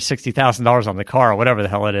spend $160,000 on the car or whatever the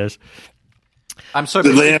hell it is. I'm sorry,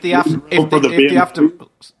 sorry,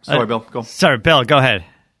 Bill, go. Sorry, Bill, go ahead.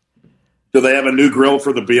 Do they have a new grill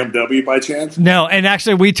for the BMW by chance? No, and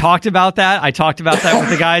actually we talked about that. I talked about that with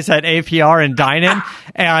the guys at APR and Dynan.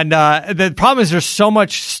 And the problem is there's so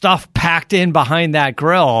much stuff packed in behind that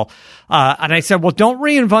grill. And I said, well, don't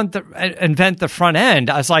invent the front end.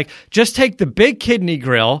 I was like, just take the big kidney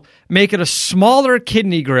grill, make it a smaller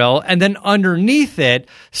kidney grill, and then underneath it,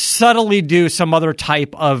 subtly do some other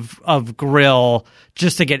type of grill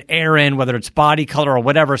just to get air in, whether it's body color or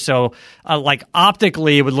whatever. So, like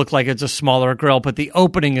optically, it would look like it's a smaller grill, but the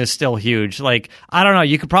opening is still huge. Like, I don't know,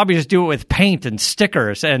 you could probably just do it with paint and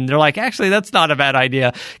stickers. And they're like, actually, that's not a bad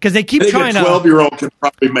idea, because they keep trying to. A 12-year-old can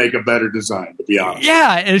probably make a better design, to be honest.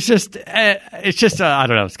 Yeah, it's just I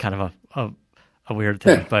don't know. It's kind of a weird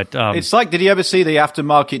thing, but it's like, did you ever see the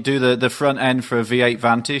aftermarket do the front end for a V8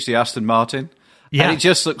 Vantage, the Aston Martin? Yeah, and it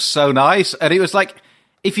just looks so nice. And it was like,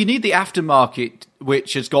 if you need the aftermarket,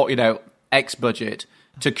 which has got X budget,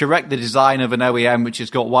 to correct the design of an OEM which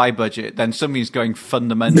has got Y budget, then something's going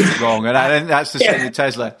fundamentally wrong. And I think that's the same with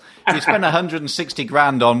Tesla. You spend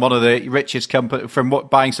 $160,000 on one of the richest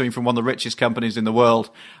buying something from one of the richest companies in the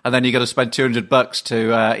world, and then you got to spend $200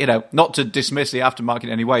 to, not to dismiss the aftermarket in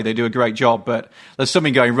any way. They do a great job, but there's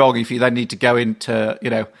something going wrong if you then need to go into,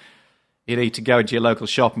 you need to go into your local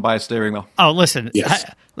shop and buy a steering wheel. Oh, listen, yes.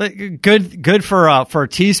 Good for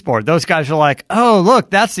T-Sport. Those guys are like, oh, look,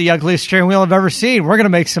 that's the ugliest steering wheel I've ever seen. We're going to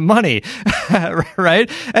make some money, right?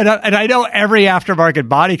 And I know every aftermarket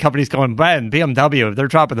body company's going, man, BMW, they're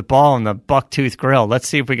dropping the ball on the bucktooth grill. Let's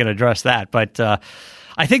see if we can address that. But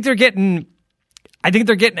I think they're getting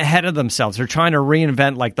ahead of themselves. They're trying to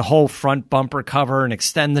reinvent like the whole front bumper cover and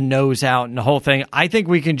extend the nose out and the whole thing. I think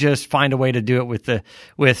we can just find a way to do it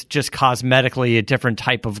with just cosmetically a different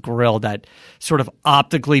type of grill that sort of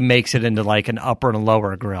optically makes it into like an upper and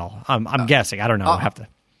lower grill. I'm guessing. I don't know. I'll have to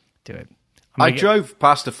do it. I drove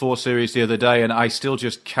past the 4 Series the other day, and I still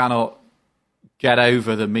just cannot get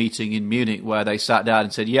over the meeting in Munich where they sat down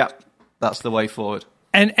and said, "Yep, that's the way forward."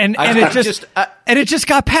 And it just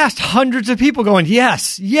got past hundreds of people going,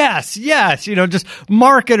 yes, just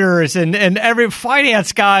marketers and every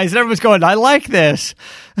finance guys and everyone's going, I like this,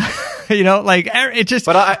 it just.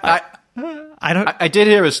 But I did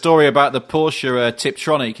hear a story about the Porsche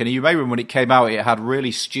Tiptronic, and you remember when it came out, it had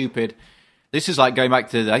really stupid. This is like going back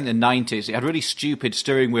to the 90s. It had really stupid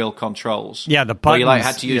steering wheel controls. Yeah, the buttons. Where you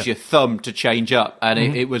had to use your thumb to change up, and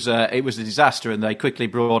it was a disaster. And they quickly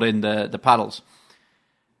brought in the paddles.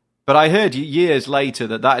 But I heard years later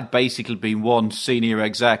that had basically been one senior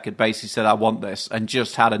exec had basically said, I want this, and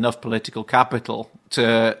just had enough political capital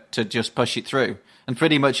to just push it through. And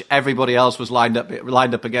pretty much everybody else was lined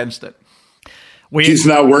up against it. He's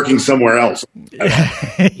now working somewhere else.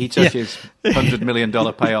 He took his $100 million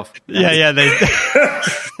payoff. Yeah.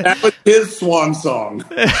 That was his swan song.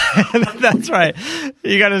 That's right.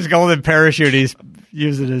 He got his golden parachute. He's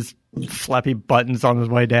using his flappy buttons on his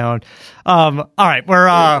way down. All right,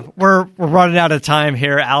 we're running out of time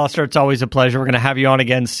here. Alistair, it's always a pleasure. We're going to have you on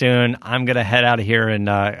again soon. I'm going to head out of here and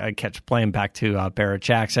catch a plane back to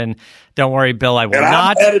Barrett-Jackson. Don't worry, Bill, I will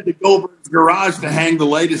not. I'm headed to Goldberg's garage to hang the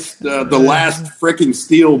last freaking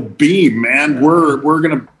steel beam, man. We're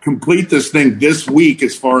going to complete this thing this week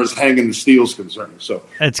as far as hanging the steel's concerned. So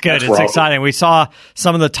it's good. It's exciting. We saw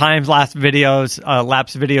some of the lapse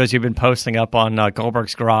videos you've been posting up on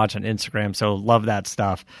Goldberg's garage on Instagram. So love that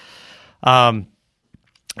stuff.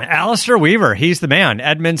 Alistair Weaver, he's the man.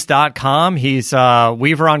 Edmunds.com. He's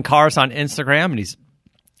Weaver on Cars on Instagram, and he's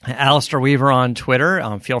Alistair Weaver on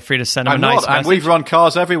Twitter. Feel free to send him a nice message. I'm Weaver on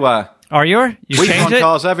Cars Everywhere. Are you? You Weaver changed on it?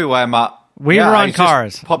 Cars Everywhere, Matt. Weaver on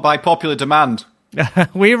Cars. By popular demand.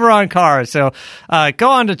 Weaver on Cars. So go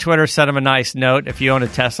on to Twitter, send him a nice note. If you own a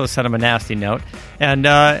Tesla, send him a nasty note. And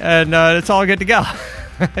it's all good to go.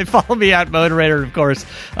 Follow me at Moderator, of course.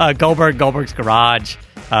 Goldberg's Garage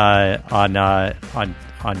on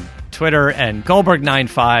Twitter, and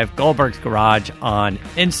Goldberg95, Goldberg's Garage on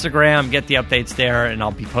Instagram. Get the updates there, and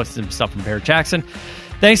I'll be posting some stuff from Barrett Jackson.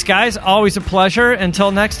 Thanks, guys. Always a pleasure.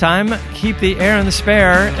 Until next time, keep the air in the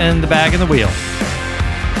spare and the bag in the wheel.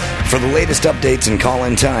 For the latest updates and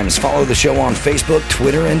call-in times, follow the show on Facebook,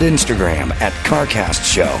 Twitter, and Instagram at CarCast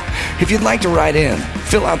Show. If you'd like to write in,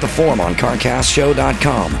 fill out the form on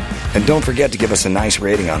CarCastShow.com. And don't forget to give us a nice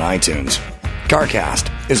rating on iTunes.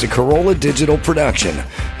 CarCast is a Corolla Digital production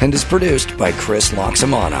and is produced by Chris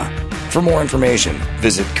Loxamana. For more information,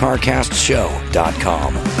 visit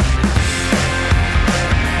CarCastShow.com.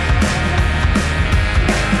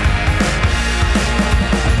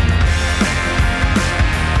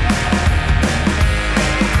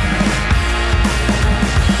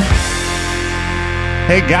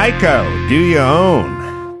 Hey, Geico, do you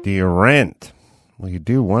own? Do you rent? Well, you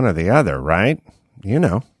do one or the other, right? You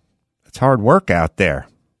know, it's hard work out there.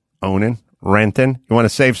 Owning, renting. You want to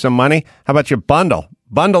save some money? How about you bundle?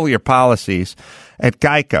 Bundle your policies at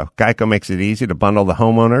Geico. Geico makes it easy to bundle the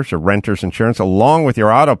homeowners or renters insurance along with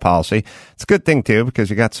your auto policy. It's a good thing, too, because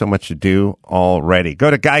you got so much to do already.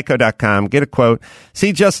 Go to geico.com, get a quote,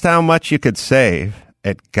 see just how much you could save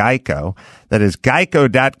at Geico. That is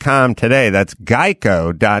geico.com today. That's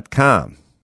geico.com.